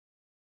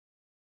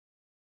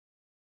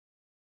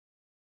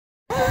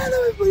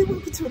Hello everybody,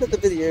 welcome to another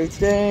video.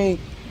 Today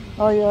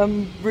I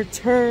am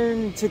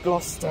returned to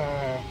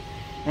Gloucester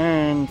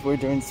and we're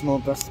doing some more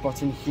bus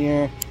spotting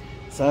here,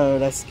 so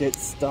let's get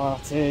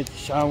started,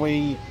 shall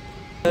we?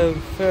 So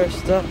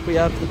first up we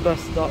have the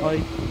bus that I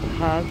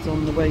had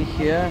on the way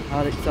here,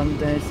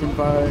 Alexander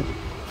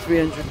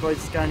Alx400 by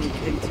Scania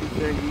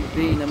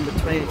K230UB, number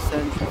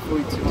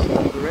 2842 on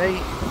number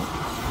 8.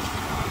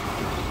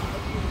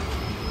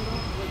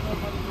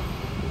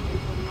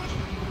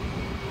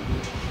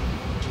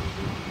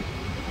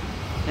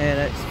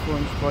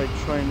 Alx400 by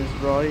Trident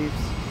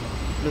arrives.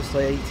 Looks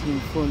like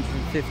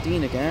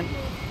 18415 again.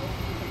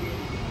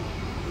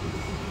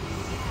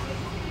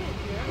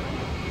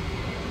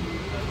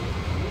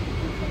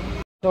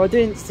 So I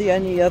didn't see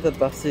any other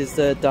buses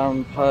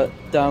down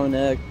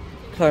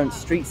Clarence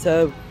Street,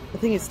 so I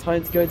think it's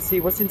time to go and see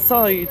what's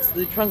inside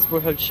the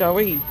transport hub, shall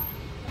we?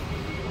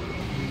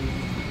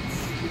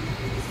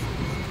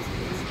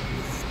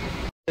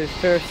 So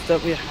first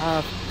up we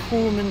have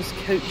Pullman's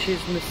coaches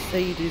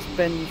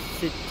Mercedes-Benz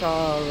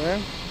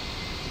Citaro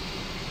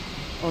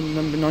on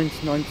number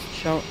 99 to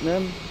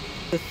Cheltenham.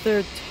 The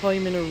third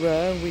time in a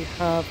row we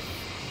have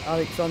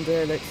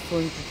Alexander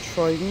Alx400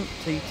 Trident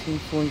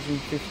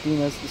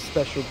 18415 as the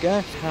special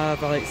guest. We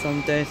have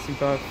Alexander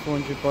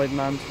Alx400 by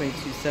MAN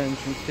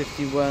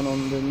 22751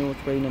 on the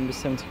Northway number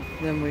 70.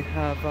 Then we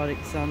have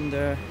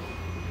Alexander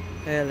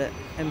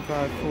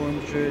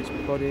Alx400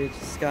 Bodied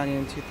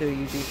Scania 230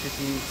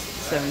 UD50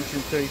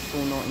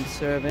 734 not in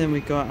service. Then we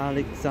got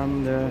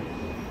Alexander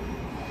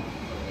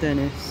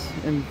Dennis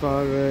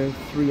Enviro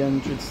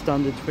 300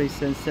 standard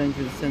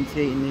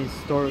 2778 in the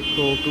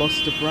historical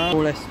Gloucester brand.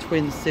 More or less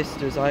twin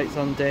sisters,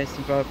 Alexander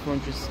Enviro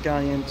 400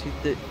 Scania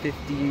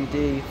 250 UD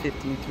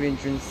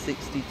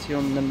 15362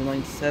 on number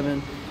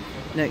 97.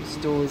 Next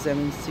door is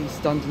MNC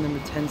standard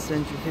number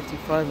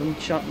 10755 on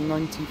Cheltenham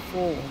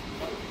 94.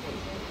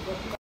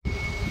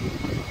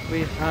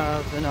 We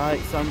have an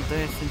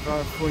Alexander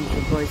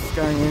Alx400 by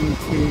Scania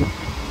to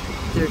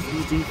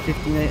 30UD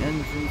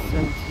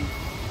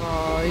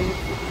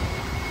 15875.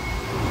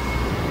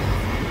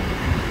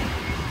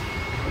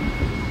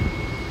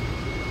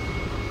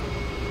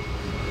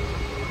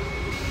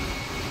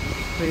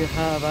 We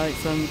have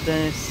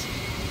Alexander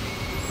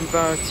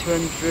Alx400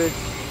 200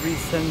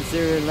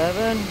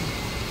 37011.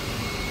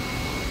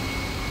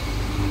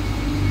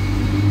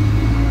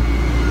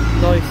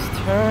 Nice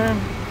turn.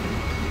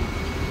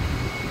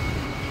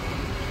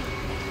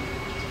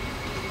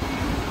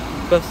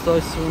 Bus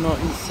also not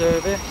in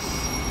service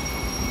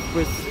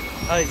with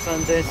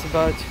Alexander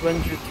Alx400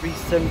 200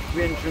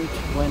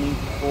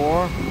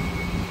 324.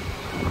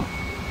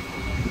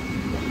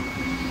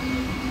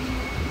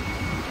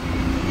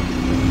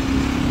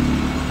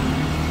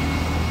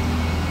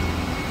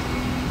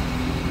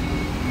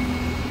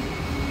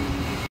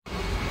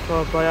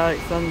 Followed by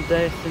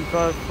Alexander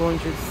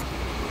Alx400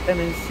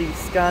 MNC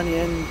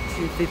Scania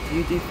 250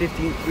 UD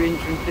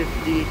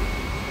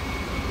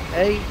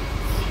 15358.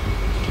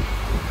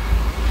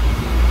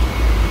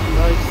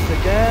 Nice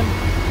again.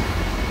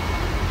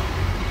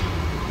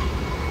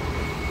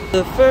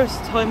 The first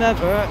time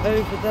ever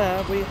over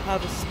there we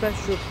have a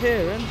special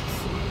appearance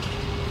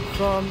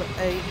from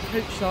a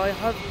coach I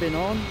have been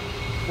on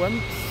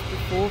once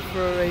before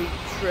for a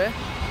trip.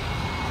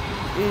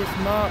 Is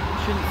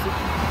Marchants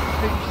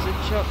coaches at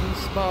Cheltenham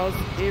Spas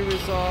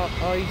Irizar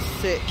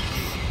i6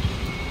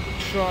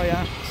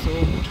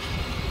 tri-axle.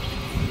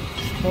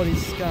 Bodied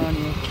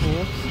Scania of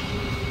course.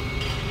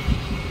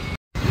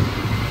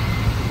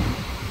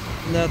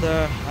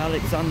 Another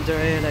Alexander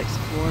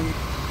Alx400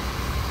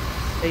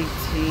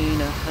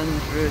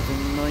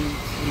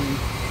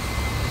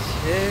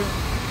 18192,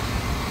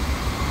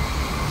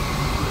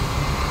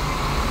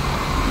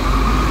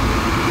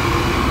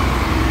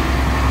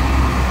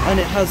 and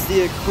it has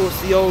of course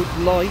the old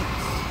lights,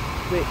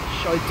 which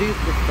I do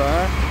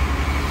prefer,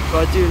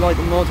 but I do like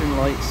the modern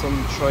lights on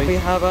the train. We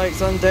have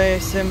Alexander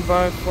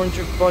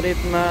Alx400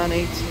 Bodied MAN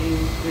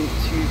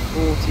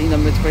 18.240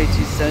 number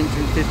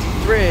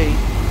 22753.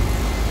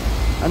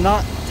 And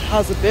that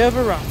has a bit of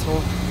a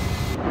rattle.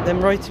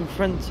 Then right in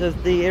front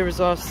of the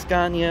Irizar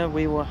Scania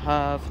we will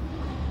have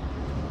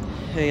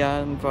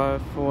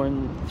Alexander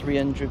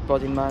 300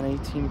 Body Man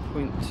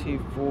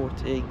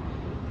 18.240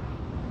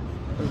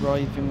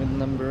 arriving with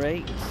number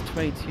 8,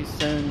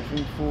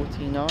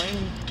 22749.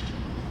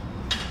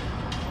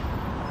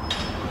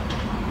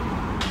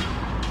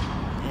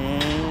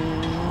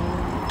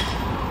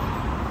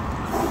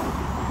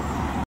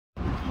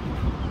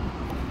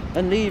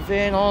 And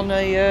leaving on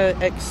a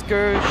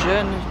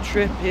excursion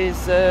trip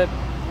is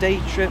day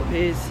trip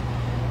is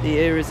the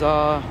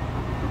Irizar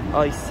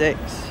i6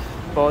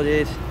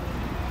 Bodied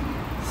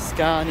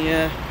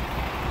Scania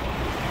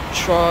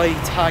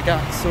tag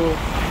axle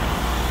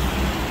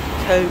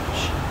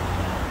coach.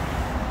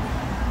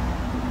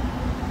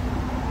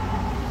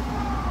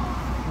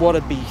 What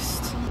a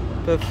beast.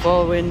 But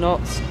following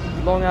not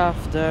long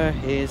after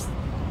is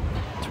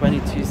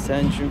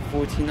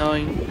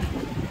 2249.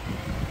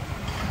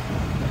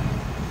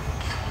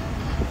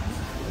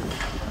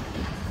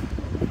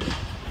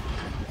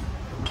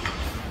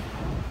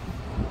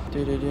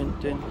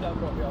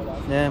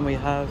 Then we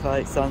have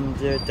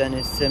Alexander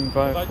Dennis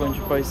Irizar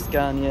 400 by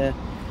Scania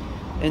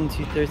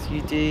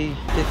N230UD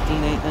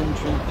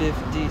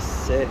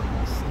 15856.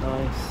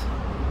 Nice.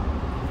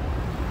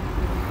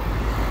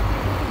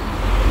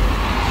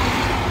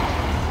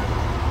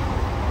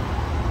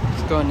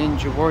 It's got a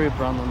Ninja Warrior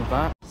brand on the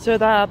back. So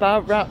that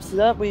about wraps it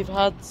up. We've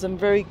had some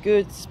very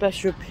good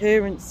special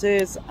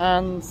appearances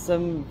and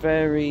some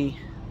very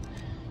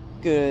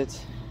good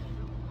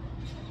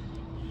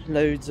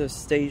loads of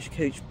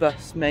Stagecoach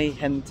Bus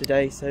mayhem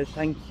today. So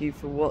thank you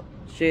for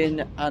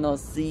watching and I'll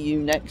see you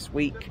next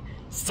week.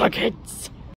 Suck it!